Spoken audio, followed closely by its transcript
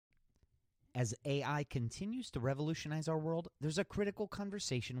As AI continues to revolutionize our world, there's a critical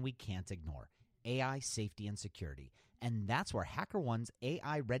conversation we can't ignore: AI safety and security. And that's where HackerOne's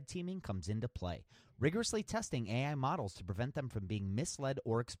AI red teaming comes into play, rigorously testing AI models to prevent them from being misled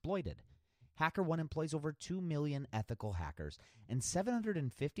or exploited. HackerOne employs over 2 million ethical hackers, and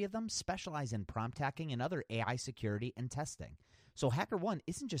 750 of them specialize in prompt hacking and other AI security and testing. So HackerOne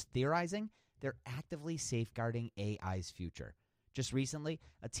isn't just theorizing, they're actively safeguarding AI's future. Just recently,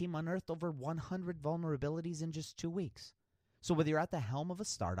 a team unearthed over 100 vulnerabilities in just 2 weeks. So whether you're at the helm of a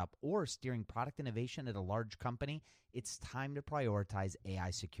startup or steering product innovation at a large company, it's time to prioritize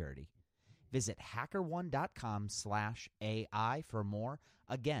AI security. Visit hackerone.com/AI for more.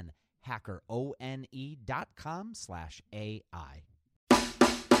 Again, hackerone.com/AI.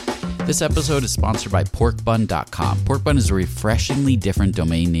 This episode is sponsored by porkbun.com. Porkbun is a refreshingly different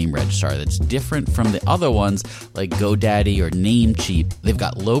domain name registrar that's different from the other ones like GoDaddy or Namecheap. They've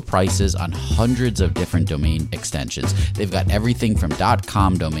got low prices on hundreds of different domain extensions. They've got everything from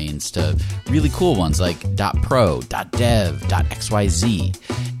 .com domains to really cool ones like .pro, .dev, .xyz.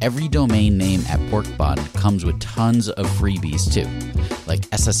 Every domain name at Porkbun comes with tons of freebies too, like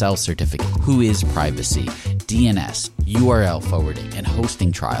SSL certificate, WHOIS privacy, DNS, URL forwarding, and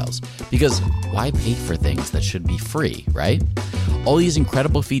hosting trials. Because why pay for things that should be free, right? All these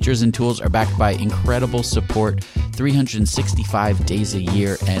incredible features and tools are backed by incredible support, 365 days a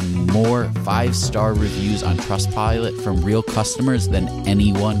year, and more 5-star reviews on Trustpilot from real customers than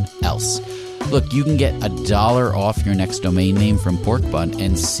anyone else. Look, you can get $1 off your next domain name from Porkbun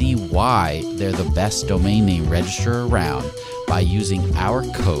and see why they're the best domain name registrar around by using our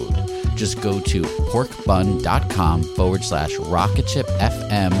code. Just go to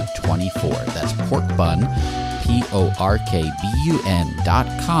porkbun.com/rocketshipfm24. That's porkbun,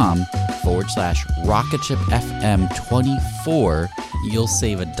 porkbun.com/rocketshipfm24. You'll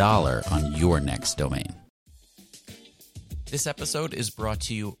save $1 on your next domain. This episode is brought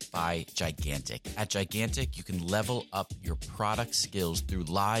to you by Gigantic. At Gigantic, you can level up your product skills through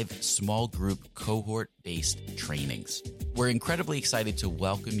live small group cohort-based trainings. We're incredibly excited to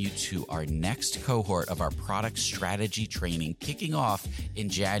welcome you to our next cohort of our product strategy training kicking off in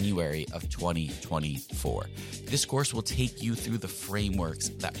January of 2024. This course will take you through the frameworks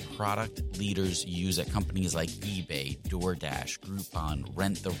that product leaders use at companies like eBay, DoorDash, Groupon,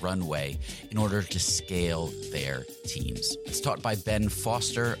 Rent the Runway in order to scale their teams. It's taught by Ben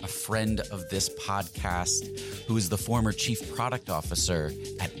Foster, a friend of this podcast, who is the former chief product officer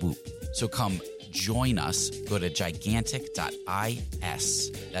at Whoop. So come join us. Go to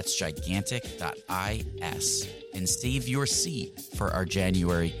gigantic.is. That's gigantic.is. And save your seat for our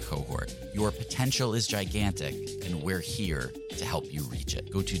January cohort. Your potential is gigantic, and we're here to help you reach it.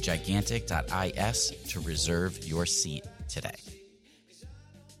 Go to gigantic.is to reserve your seat today.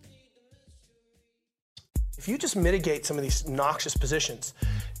 If you just mitigate some of these noxious positions,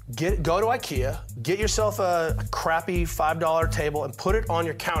 go to IKEA, get yourself a crappy $5 table and put it on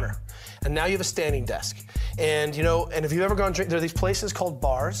your counter. And now you have a standing desk. And and if you've ever gone drink, there are these places called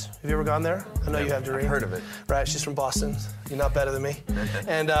bars. Have you ever gone there? I know you have, Doreen. I've heard of it. Right, she's from Boston. You're not better than me.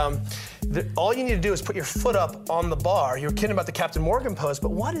 And all you need to do is put your foot up on the bar. You're kidding about the Captain Morgan pose, but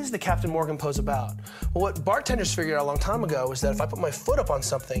what is the Captain Morgan pose about? Well, what bartenders figured out a long time ago was that if I put my foot up on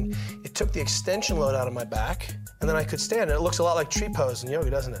something, it took the extension load out of my back, and then I could stand. And it looks a lot like tree pose in yoga,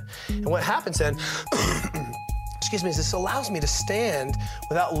 doesn't it? And what happens then, is this allows me to stand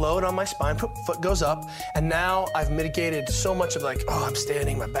without load on my spine, foot goes up, and now I've mitigated so much of I'm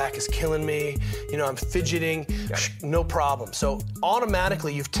standing, my back is killing me, I'm fidgeting, no problem. So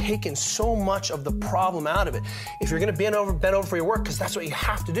automatically you've taken so much of the problem out of it. If you're gonna bend over for your work, because that's what you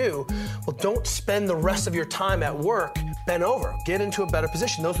have to do, well, don't spend the rest of your time at work bent over. Get into a better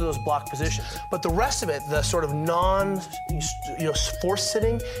position. Those are those block positions. But the rest of it, the sort of forced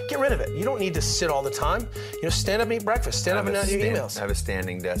sitting, get rid of it. You don't need to sit all the time. Stand up and eat breakfast. Stand up and not your emails. I have a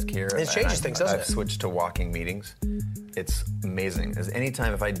standing desk here. And it changes things, doesn't it? I've switched to walking meetings. It's amazing. As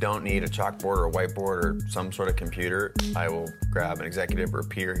anytime, if I don't need a chalkboard or a whiteboard or some sort of computer, I will grab an executive or a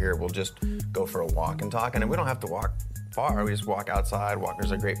peer here. We'll just go for a walk and talk. And we don't have to walk far. We just walk outside.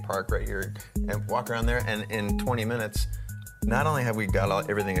 There's a great park right here, and walk around there. And in 20 minutes, not only have we got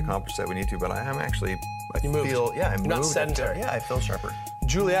everything accomplished that we need to, but I moved. You're not sedentary. Yeah, I feel sharper.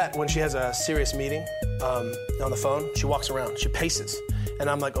 Juliet, when she has a serious meeting on the phone, she walks around, she paces. And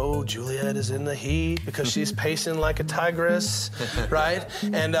I'm like, oh, Juliet is in the heat because she's pacing like a tigress, right?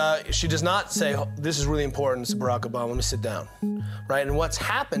 And she does not say, oh, this is really important, Mr. Barack Obama, let me sit down, right? And what's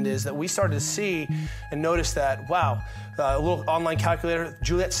happened is that we started to see and notice that, wow, a little online calculator,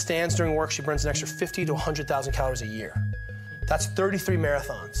 Juliet stands during work, she burns an extra 50 to 100,000 calories a year. That's 33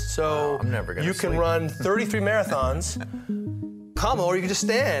 marathons. So I'm never gonna you can sleep. run 33 marathons, or you can just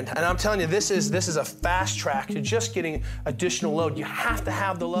stand. And I'm telling you, this is a fast track to just getting additional load. You have to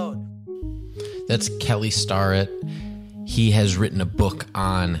have the load. That's Kelly Starrett. He has written a book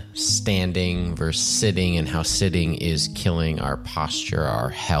on standing versus sitting and how sitting is killing our posture, our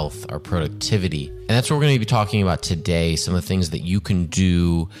health, our productivity. And that's what we're going to be talking about today, some of the things that you can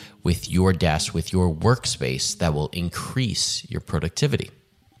do with your desk, with your workspace that will increase your productivity.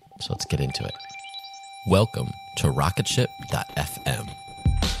 So let's get into it. Welcome to Rocketship.fm,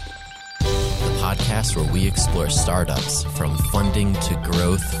 the podcast where we explore startups from funding to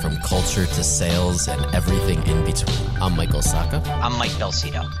growth, from culture to sales, and everything in between. I'm Michael Sacca. I'm Mike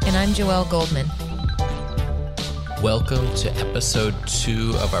Belsito. And I'm Joelle Goldman. Welcome to episode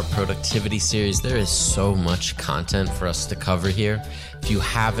 2 of our productivity series. There is so much content for us to cover here. If you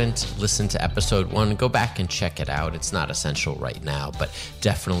haven't listened to episode 1, go back and check it out. It's not essential right now, but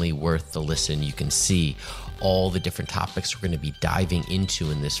definitely worth the listen. You can see all the different topics we're going to be diving into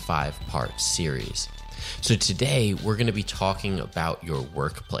in this 5-part series. So today we're going to be talking about your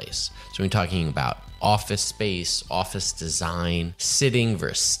workplace. So we're talking about office space, office design, sitting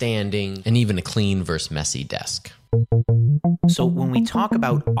versus standing, and even a clean versus messy desk. So when we talk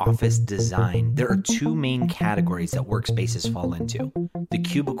about office design, there are 2 main categories that workspaces fall into: the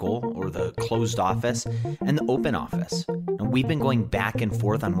cubicle, or the closed office, and the open office. And we've been going back and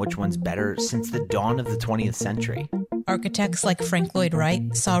forth on which one's better since the dawn of the 20th century. Architects like Frank Lloyd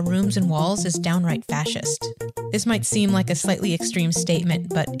Wright saw rooms and walls as downright fascist. This might seem like a slightly extreme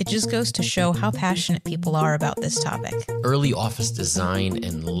statement, but it just goes to show how passionate people are about this topic. Early office design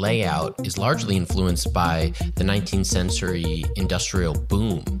and layout is largely influenced by the 19th century industrial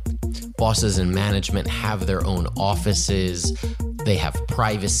boom. Bosses and management have their own offices. They have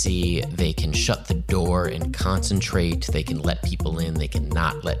privacy. They can shut the door and concentrate. They can let people in. They can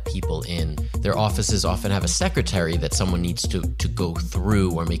not let people in. Their offices often have a secretary that someone needs to go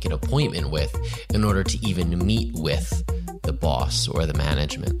through or make an appointment with in order to even meet with the boss or the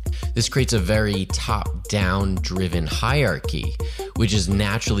management. This creates a very top-down driven hierarchy, which is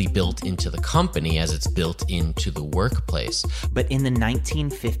naturally built into the company as it's built into the workplace. But in the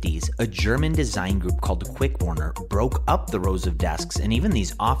 1950s, a German design group called QuickWorner broke up the rows of desks and even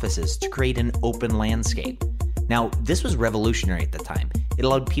these offices to create an open landscape. Now, this was revolutionary at the time. It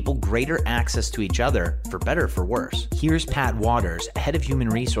allowed people greater access to each other, for better or for worse. Here's Pat Waters, head of human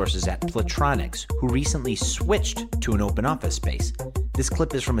resources at Platronics, who recently switched to an open office space. This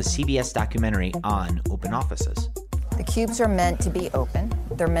clip is from a CBS documentary on open offices. The cubes are meant to be open.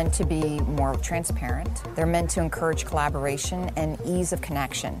 They're meant to be more transparent. They're meant to encourage collaboration and ease of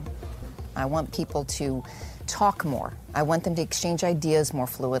connection. I want people to talk more. I want them to exchange ideas more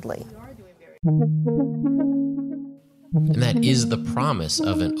fluidly. And that is the promise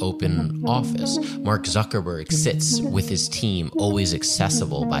of an open office. Mark Zuckerberg sits with his team, always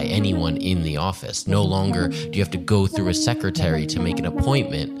accessible by anyone in the office. No longer do you have to go through a secretary to make an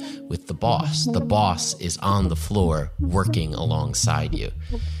appointment with the boss. The boss is on the floor working alongside you.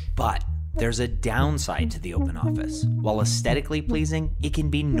 But there's a downside to the open office. While aesthetically pleasing, it can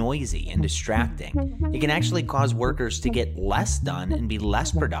be noisy and distracting. It can actually cause workers to get less done and be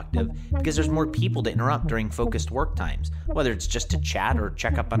less productive because there's more people to interrupt during focused work times, whether it's just to chat or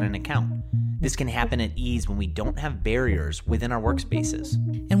check up on an account. This can happen at ease when we don't have barriers within our workspaces.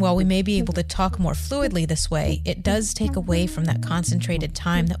 And while we may be able to talk more fluidly this way, it does take away from that concentrated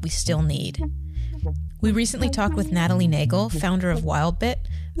time that we still need. We recently talked with Natalie Nagel, founder of WildBit,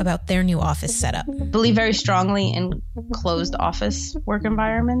 about their new office setup. Believe very strongly in closed office work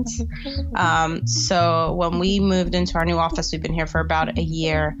environments. So when we moved into our new office, we've been here for about a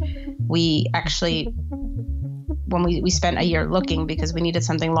year. We actually, we spent a year looking because we needed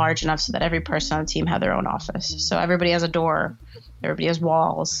something large enough so that every person on the team had their own office. So everybody has a door, everybody has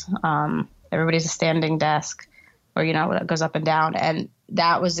walls, everybody has a standing desk, or, that goes up and down. And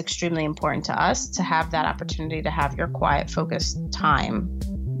that was extremely important to us, to have that opportunity to have your quiet, focused time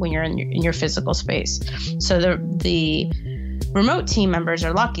when you're in your physical space. So the remote team members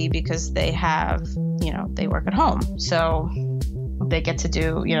are lucky because they have, they work at home. So they get to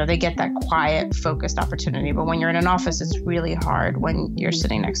do, they get that quiet, focused opportunity. But when you're in an office, it's really hard when you're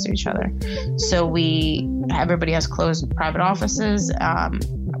sitting next to each other. So everybody has closed private offices.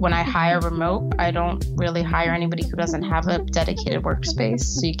 When I hire remote, I don't really hire anybody who doesn't have a dedicated workspace.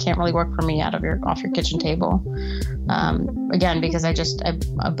 So you can't really work for me off your kitchen table. Again, because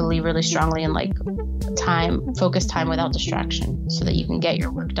I believe really strongly in focused time without distraction, so that you can get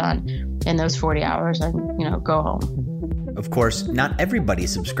your work done in those 40 hours and, go home. Of course, not everybody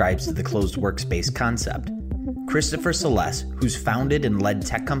subscribes to the closed workspace concept. Christopher Celeste, who's founded and led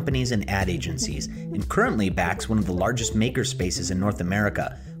tech companies and ad agencies, and currently backs one of the largest makerspaces in North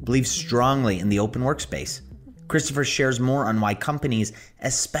America, believes strongly in the open workspace. Christopher shares more on why companies,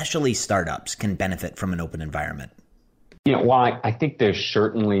 especially startups, can benefit from an open environment. Well, I think there's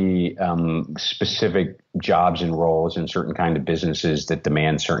certainly specific jobs and roles in certain kind of businesses that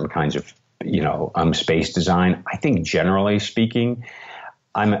demand certain kinds of, space design. I think generally speaking,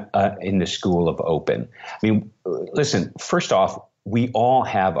 I'm in the school of open. Listen, first off, we all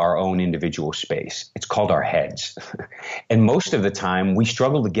have our own individual space. It's called our heads. And most of the time, we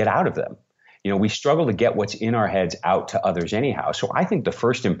struggle to get out of them. We struggle to get what's in our heads out to others anyhow. So I think the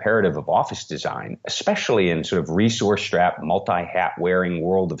first imperative of office design, especially in sort of resource-strapped, multi-hat wearing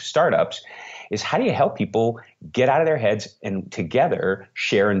world of startups, is how do you help people get out of their heads and together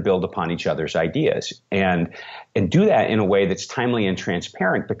share and build upon each other's ideas and do that in a way that's timely and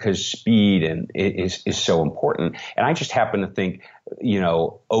transparent, because speed is so important. And I just happen to think,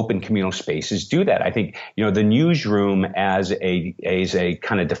 open communal spaces do that. I think, the newsroom as a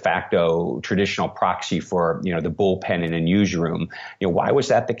kind of de facto traditional proxy for, the bullpen in a newsroom, why was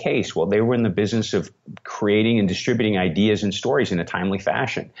that the case? Well, they were in the business of creating and distributing ideas and stories in a timely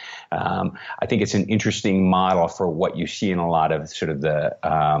fashion. I think it's an interesting model for what you see in a lot of sort of the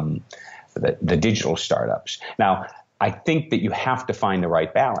digital startups. Now, I think that you have to find the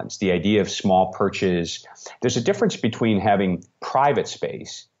right balance. The idea of small perches, there's a difference between having private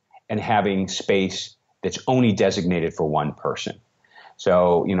space and having space that's only designated for one person.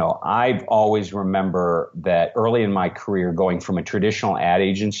 So, I've always remember that early in my career going from a traditional ad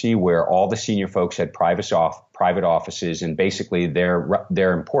agency where all the senior folks had private offices, and basically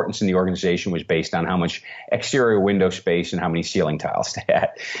their importance in the organization was based on how much exterior window space and how many ceiling tiles they had.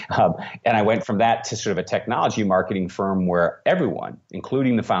 And I went from that to sort of a technology marketing firm where everyone,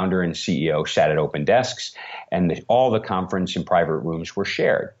 including the founder and CEO, sat at open desks, and all the conference and private rooms were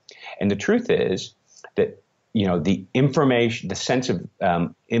shared. And the truth is that the information, the sense of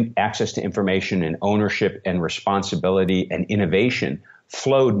access to information and ownership and responsibility and innovation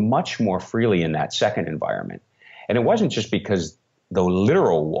flowed much more freely in that second environment. And it wasn't just because the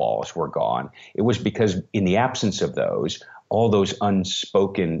literal walls were gone. It was because in the absence of those, all those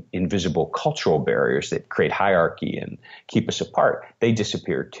unspoken, invisible cultural barriers that create hierarchy and keep us apart, they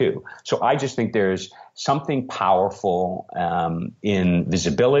disappeared too. So I just think there's something powerful in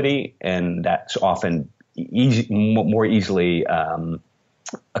visibility, and that's often more easily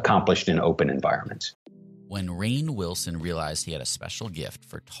accomplished in open environments. When Rainn Wilson realized he had a special gift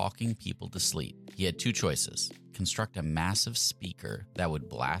for talking people to sleep, he had two choices: construct a massive speaker that would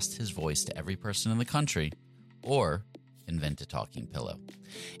blast his voice to every person in the country, or invent a talking pillow.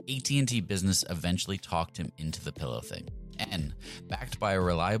 AT&T Business eventually talked him into the pillow thing. And, backed by a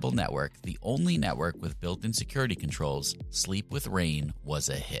reliable network, the only network with built-in security controls, Sleep with Rainn was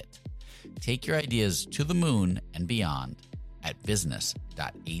a hit. Take your ideas to the moon and beyond at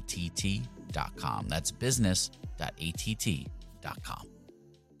business.att.com. That's business.att.com.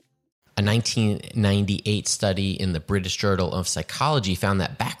 A 1998 study in the British Journal of Psychology found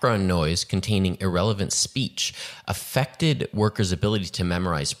that background noise containing irrelevant speech affected workers' ability to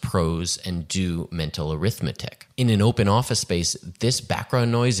memorize prose and do mental arithmetic. In an open office space, this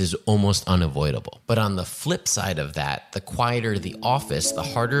background noise is almost unavoidable. But on the flip side of that, the quieter the office, the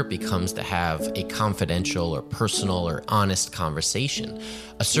harder it becomes to have a confidential or personal or honest conversation.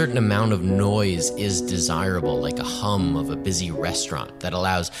 A certain amount of noise is desirable, like a hum of a busy restaurant that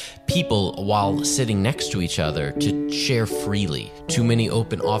allows people, while sitting next to each other, to share freely. Too many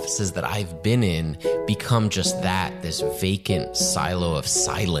open offices that I've been in become just that, this vacant silo of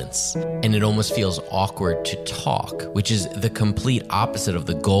silence. And it almost feels awkward to talk, which is the complete opposite of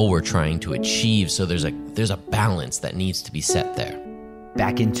the goal we're trying to achieve. So there's a balance that needs to be set there.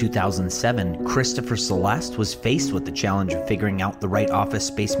 Back in 2007, Christopher Celeste was faced with the challenge of figuring out the right office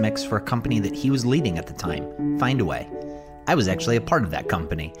space mix for a company that he was leading at the time, Findaway. I was actually a part of that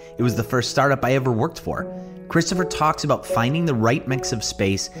company. It was the first startup I ever worked for. Christopher talks about finding the right mix of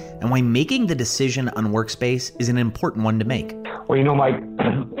space and why making the decision on workspace is an important one to make. Well, Mike,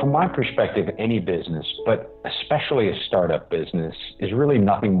 from my perspective, any business, but especially a startup business, is really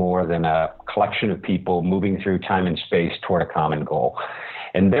nothing more than a collection of people moving through time and space toward a common goal.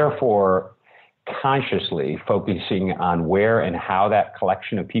 And therefore, consciously focusing on where and how that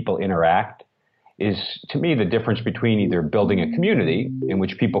collection of people interact is, to me, the difference between either building a community in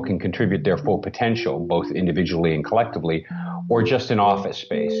which people can contribute their full potential, both individually and collectively, or just an office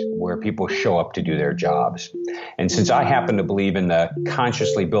space where people show up to do their jobs. And since I happen to believe in the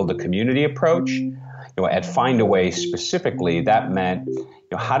consciously build a community approach, at Findaway specifically, that meant,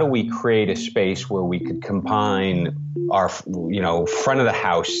 how do we create a space where we could combine our, front of the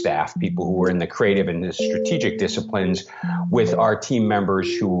house staff, people who were in the creative and the strategic disciplines, with our team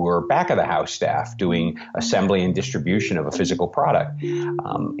members who were back of the house staff doing assembly and distribution of a physical product.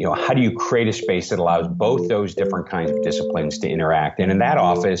 How do you create a space that allows both those different kinds of disciplines to interact? And in that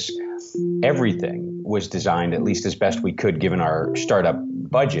office, everything was designed, at least as best we could given our startup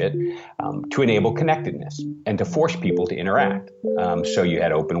budget, to enable connectedness and to force people to interact. So you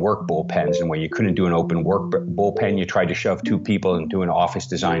had open work bullpens, and where you couldn't do an open work bullpen, you tried to shove two people into an office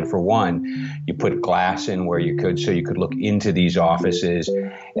designed for one. You put glass in where you could, so you could look into these offices.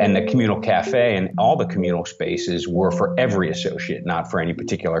 And the communal cafe and all the communal spaces were for every associate, not for any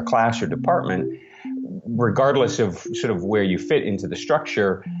particular class or department, regardless of sort of where you fit into the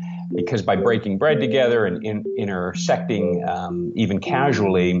structure. Because by breaking bread together and intersecting even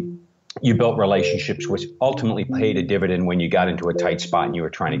casually, you built relationships which ultimately paid a dividend when you got into a tight spot and you were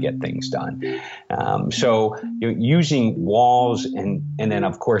trying to get things done. So using walls and then,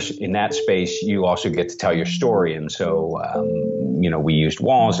 of course, in that space, you also get to tell your story. And so, we used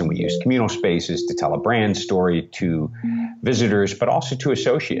walls and we used communal spaces to tell a brand story to visitors, but also to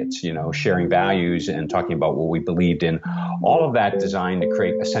associates, sharing values and talking about what we believed in. All of that designed to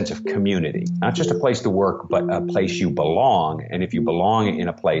create a sense of community, not just a place to work, but a place you belong. And if you belong in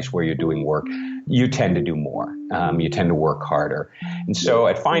a place where you're doing work, you tend to do more. You tend to work harder. And so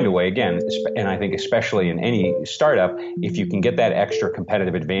at Findaway, again, and I think especially in any startup, if you can get that extra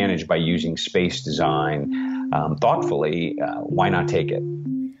competitive advantage by using space design thoughtfully, why not take it?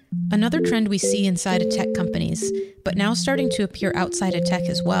 Another trend we see inside of tech companies, but now starting to appear outside of tech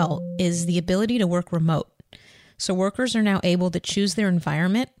as well, is the ability to work remote. So workers are now able to choose their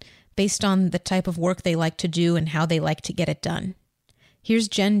environment based on the type of work they like to do and how they like to get it done. Here's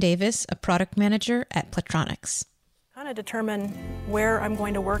Jen Davis, a product manager at Platronics. Kind of determine where I'm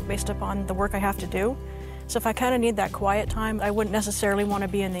going to work based upon the work I have to do. So if I kind of need that quiet time, I wouldn't necessarily want to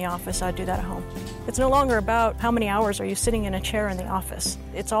be in the office. I'd do that at home. It's no longer about how many hours are you sitting in a chair in the office.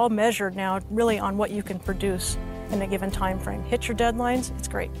 It's all measured now really on what you can produce in a given time frame. Hit your deadlines, it's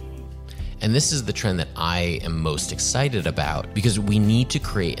great. And this is the trend that I am most excited about, because we need to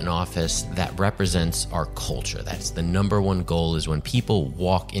create an office that represents our culture. That's the number one goal, is when people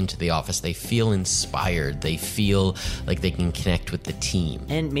walk into the office, they feel inspired. They feel like they can connect with the team.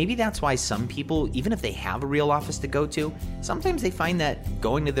 And maybe that's why some people, even if they have a real office to go to, sometimes they find that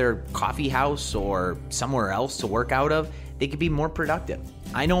going to their coffee house or somewhere else to work out of, they could be more productive.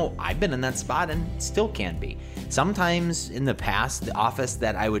 I know I've been in that spot and still can be. Sometimes in the past, the office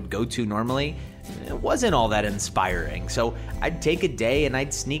that I would go to normally, it wasn't all that inspiring. So I'd take a day and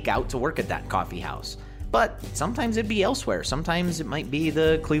I'd sneak out to work at that coffee house. But sometimes it'd be elsewhere. Sometimes it might be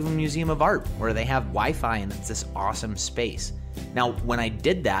the Cleveland Museum of Art, where they have Wi-Fi and it's this awesome space. Now, when I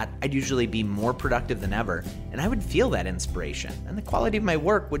did that, I'd usually be more productive than ever, and I would feel that inspiration, and the quality of my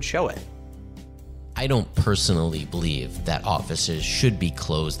work would show it. I don't personally believe that offices should be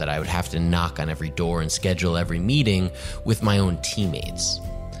closed, that I would have to knock on every door and schedule every meeting with my own teammates.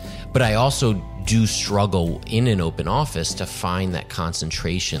 But I also do struggle in an open office to find that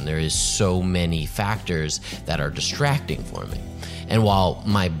concentration. There is so many factors that are distracting for me. And while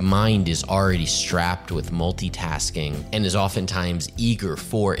my mind is already strapped with multitasking and is oftentimes eager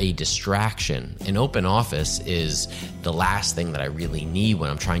for a distraction, an open office is the last thing that I really need when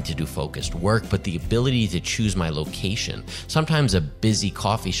I'm trying to do focused work. But the ability to choose my location, sometimes a busy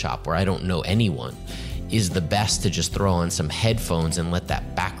coffee shop where I don't know anyone, is the best to just throw on some headphones and let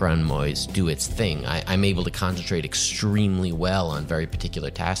that background noise do its thing. I'm able to concentrate extremely well on very particular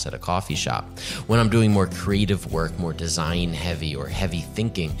tasks at a coffee shop. When I'm doing more creative work, more design heavy or heavy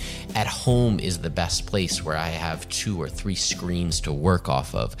thinking, at home is the best place where I have 2 or 3 screens to work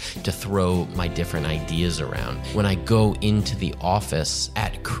off of, to throw my different ideas around. When I go into the office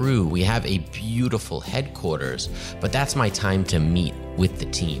at Crew, we have a beautiful headquarters, but that's my time to meet with the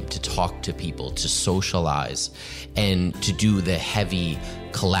team, to talk to people, to socialize, and to do the heavy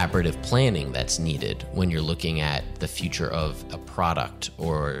collaborative planning that's needed when you're looking at the future of a product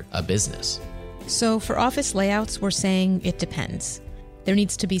or a business. So for office layouts, we're saying it depends. There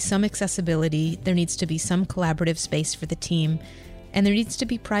needs to be some accessibility, there needs to be some collaborative space for the team, and there needs to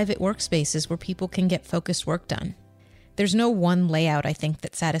be private workspaces where people can get focused work done. There's no one layout, I think,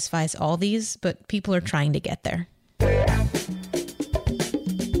 that satisfies all these, but people are trying to get there.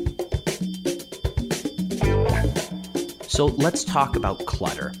 So let's talk about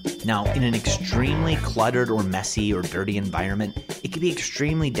clutter. Now, in an extremely cluttered or messy or dirty environment, it can be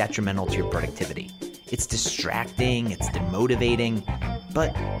extremely detrimental to your productivity. It's distracting, it's demotivating,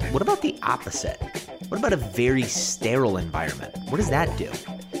 but what about the opposite? What about a very sterile environment? What does that do?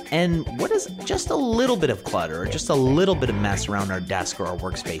 And what does just a little bit of clutter or just a little bit of mess around our desk or our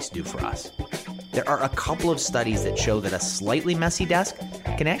workspace do for us? There are a couple of studies that show that a slightly messy desk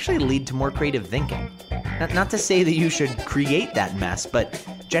can actually lead to more creative thinking. Not to say that you should create that mess, but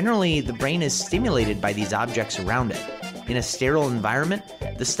generally the brain is stimulated by these objects around it. In a sterile environment,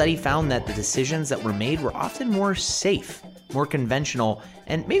 the study found that the decisions that were made were often more safe, more conventional,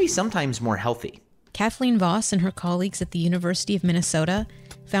 and maybe sometimes more healthy. Kathleen Voss and her colleagues at the University of Minnesota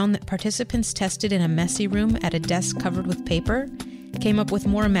found that participants tested in a messy room at a desk covered with paper came up with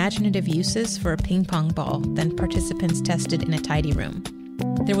more imaginative uses for a ping pong ball than participants tested in a tidy room.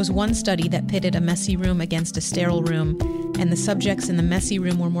 There was one study that pitted a messy room against a sterile room, and the subjects in the messy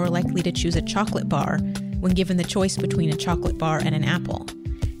room were more likely to choose a chocolate bar when given the choice between a chocolate bar and an apple.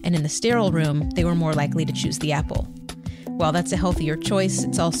 And in the sterile room, they were more likely to choose the apple. While that's a healthier choice,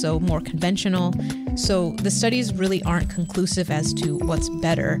 it's also more conventional. So the studies really aren't conclusive as to what's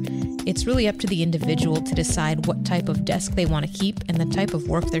better. It's really up to the individual to decide what type of desk they want to keep and the type of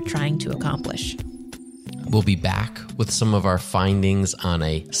work they're trying to accomplish. We'll be back with some of our findings on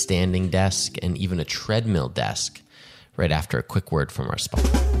a standing desk and even a treadmill desk right after a quick word from our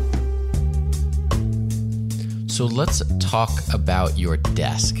sponsor. So let's talk about your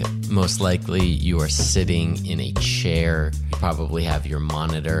desk. Most likely you are sitting in a chair. You probably have your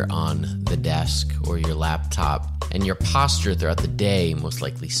monitor on the desk or your laptop, and your posture throughout the day most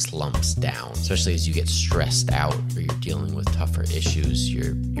likely slumps down, especially as you get stressed out or you're dealing with tougher issues.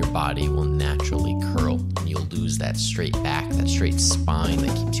 Your body will naturally curl and you'll lose that straight back, that straight spine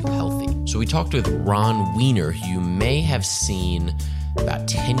that keeps you healthy. So we talked with Ron Wiener, who you may have seen about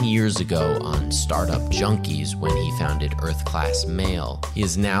 10 years ago on Startup Junkies when he founded Earth Class Mail. He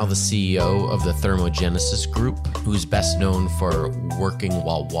is now the CEO of the Thermogenesis Group, who's best known for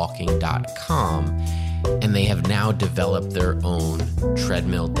workingwhilewalking.com, and they have now developed their own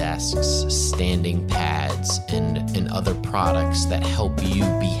treadmill desks, standing pads, and other products that help you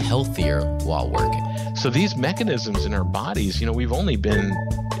be healthier while working. So these mechanisms in our bodies, we've only been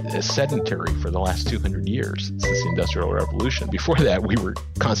sedentary for the last 200 years since the Industrial Revolution. Before that, we were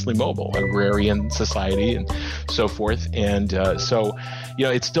constantly mobile, agrarian society and so forth. And so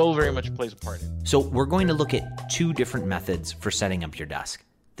it still very much plays a part in it. So we're going to look at two different methods for setting up your desk.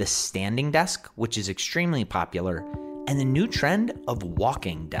 The standing desk, which is extremely popular, and the new trend of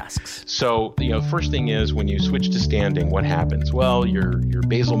walking desks. So, first thing is when you switch to standing, what happens? Well, your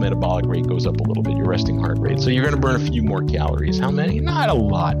basal metabolic rate goes up a little bit, your resting heart rate. So you're going to burn a few more calories. How many? Not a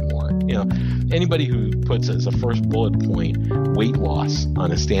lot more. Anybody who puts as a first bullet point weight loss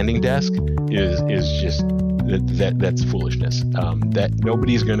on a standing desk is just that's foolishness. That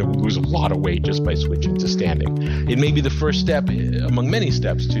nobody's going to lose a lot of weight just by switching to standing. It may be the first step among many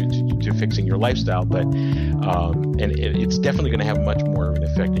steps to fixing your lifestyle, but it's definitely going to have much more of an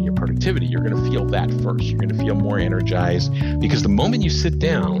effect on your productivity. You're going to feel that first. You're going to feel more energized because the moment you sit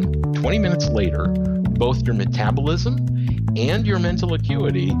down, 20 minutes later, both your metabolism and your mental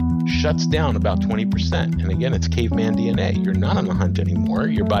acuity shuts down about 20%. And again, it's caveman DNA. You're not on the hunt anymore.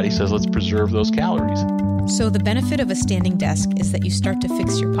 Your body says, let's preserve those calories. So the benefit of a standing desk is that you start to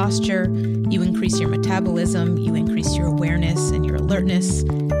fix your posture, you increase your metabolism, you increase your awareness and your alertness,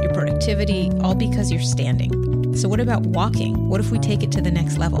 your productivity, all because you're standing. So what about walking? What if we take it to the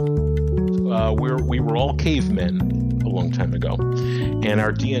next level? We were all cavemen a long time ago, and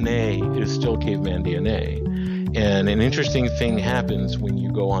our DNA is still caveman DNA. And an interesting thing happens when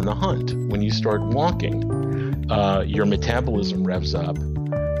you go on the hunt. When you start walking, your metabolism revs up,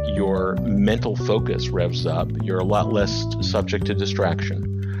 your mental focus revs up, you're a lot less subject to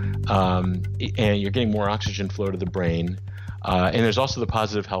distraction, and you're getting more oxygen flow to the brain. And there's also the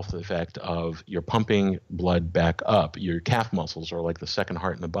positive health effect of you're pumping blood back up. Your calf muscles are like the second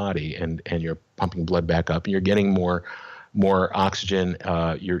heart in the body, and you're pumping blood back up, and you're getting more oxygen.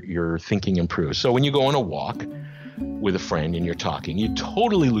 Your thinking improves. So when you go on a walk with a friend and you're talking, you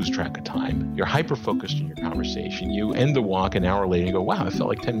totally lose track of time. You're hyper-focused in your conversation. You end the walk an hour later and you go, wow, it felt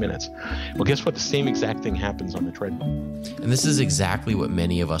like 10 minutes. Well, guess what? The same exact thing happens on the treadmill. And this is exactly what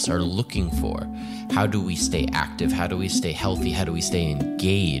many of us are looking for. How do we stay active? How do we stay healthy? How do we stay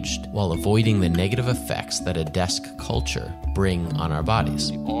engaged while avoiding the negative effects that a desk culture bring on our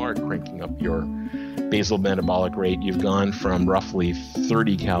bodies? You are cranking up your basal metabolic rate. You've gone from roughly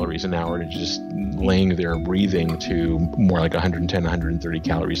 30 calories an hour to just laying there breathing to more like 110, 130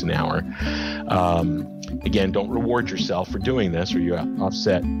 calories an hour. Again, don't reward yourself for doing this or you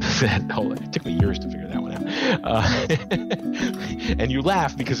offset that. It took me years to figure that one out. And you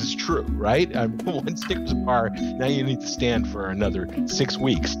laugh because it's true, right? One Snickers bar, now you need to stand for another 6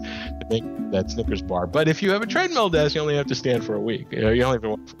 weeks to make that Snickers bar. But if you have a treadmill desk, you only have to stand for a week. You only have to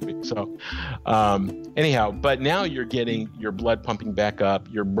walk for a week. So anyhow, but now you're getting your blood pumping back up.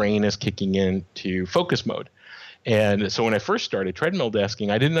 Your brain is kicking into focus mode. And so when I first started treadmill desking,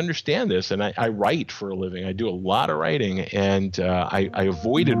 I didn't understand this. And I write for a living. I do a lot of writing. And I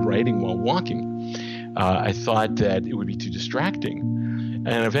avoided writing while walking. I thought that it would be too distracting.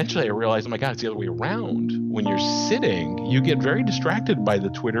 And eventually I realized, oh my God, it's the other way around. When you're sitting, you get very distracted by the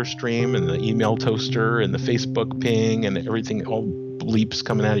Twitter stream and the email toaster and the Facebook ping and everything, all bleeps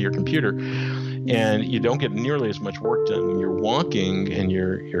coming out of your computer. And you don't get nearly as much work done. When you're walking and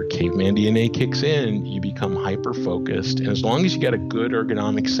your caveman DNA kicks in, you become hyper-focused. And as long as you got a good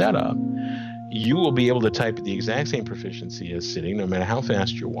ergonomic setup, you will be able to type at the exact same proficiency as sitting, no matter how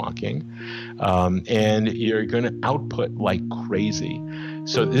fast you're walking. And you're going to output like crazy.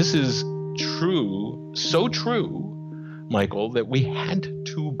 So this is true, so true, Michael, that we had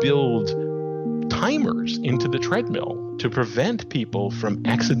to build timers into the treadmill to prevent people from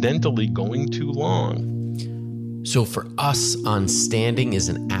accidentally going too long. So for us, on standing is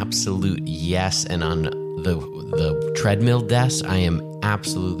an absolute yes, and on the treadmill desk, I am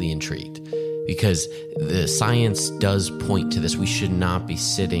absolutely intrigued. Because the science does point to this. We should not be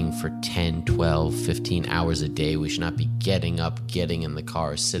sitting for 10, 12, 15 hours a day. We should not be getting up, getting in the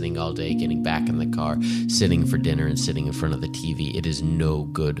car, sitting all day, getting back in the car, sitting for dinner and sitting in front of the TV. It is no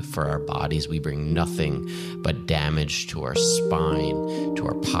good for our bodies. We bring nothing but damage to our spine, to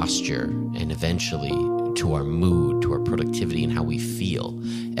our posture, and eventually to our mood, to our productivity, and how we feel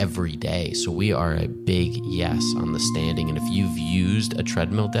every day. So we are a big yes on the standing. And if you've used a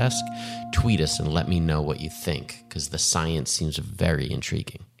treadmill desk, tweet us and let me know what you think, because the science seems very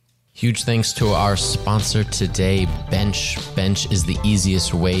intriguing. Huge thanks to our sponsor today, Bench. Bench is the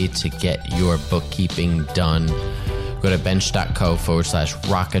easiest way to get your bookkeeping done. Go to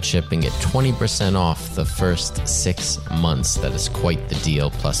bench.co/rocketship and get 20% off the first 6 months. That is quite the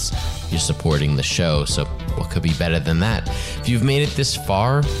deal. Plus, you're supporting the show, so what could be better than that? If you've made it this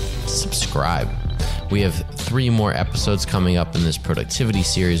far, subscribe. We have 3 more episodes coming up in this productivity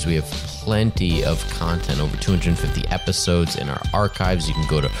series. We have plenty of content, over 250 episodes in our archives. You can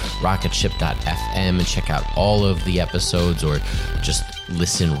go to rocketship.fm and check out all of the episodes, or just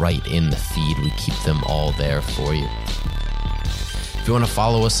listen right in the feed. We keep them all there for you. If you want to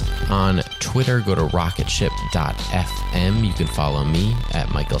follow us on Twitter, go to rocketship.fm. You can follow me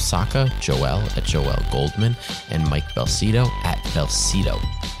at Michael Sacca, Joel at Joel Goldman, and Mike Belsito at Belsito.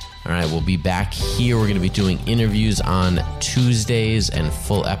 All right, we'll be back here. We're going to be doing interviews on Tuesdays and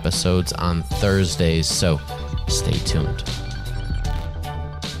full episodes on Thursdays, so stay tuned.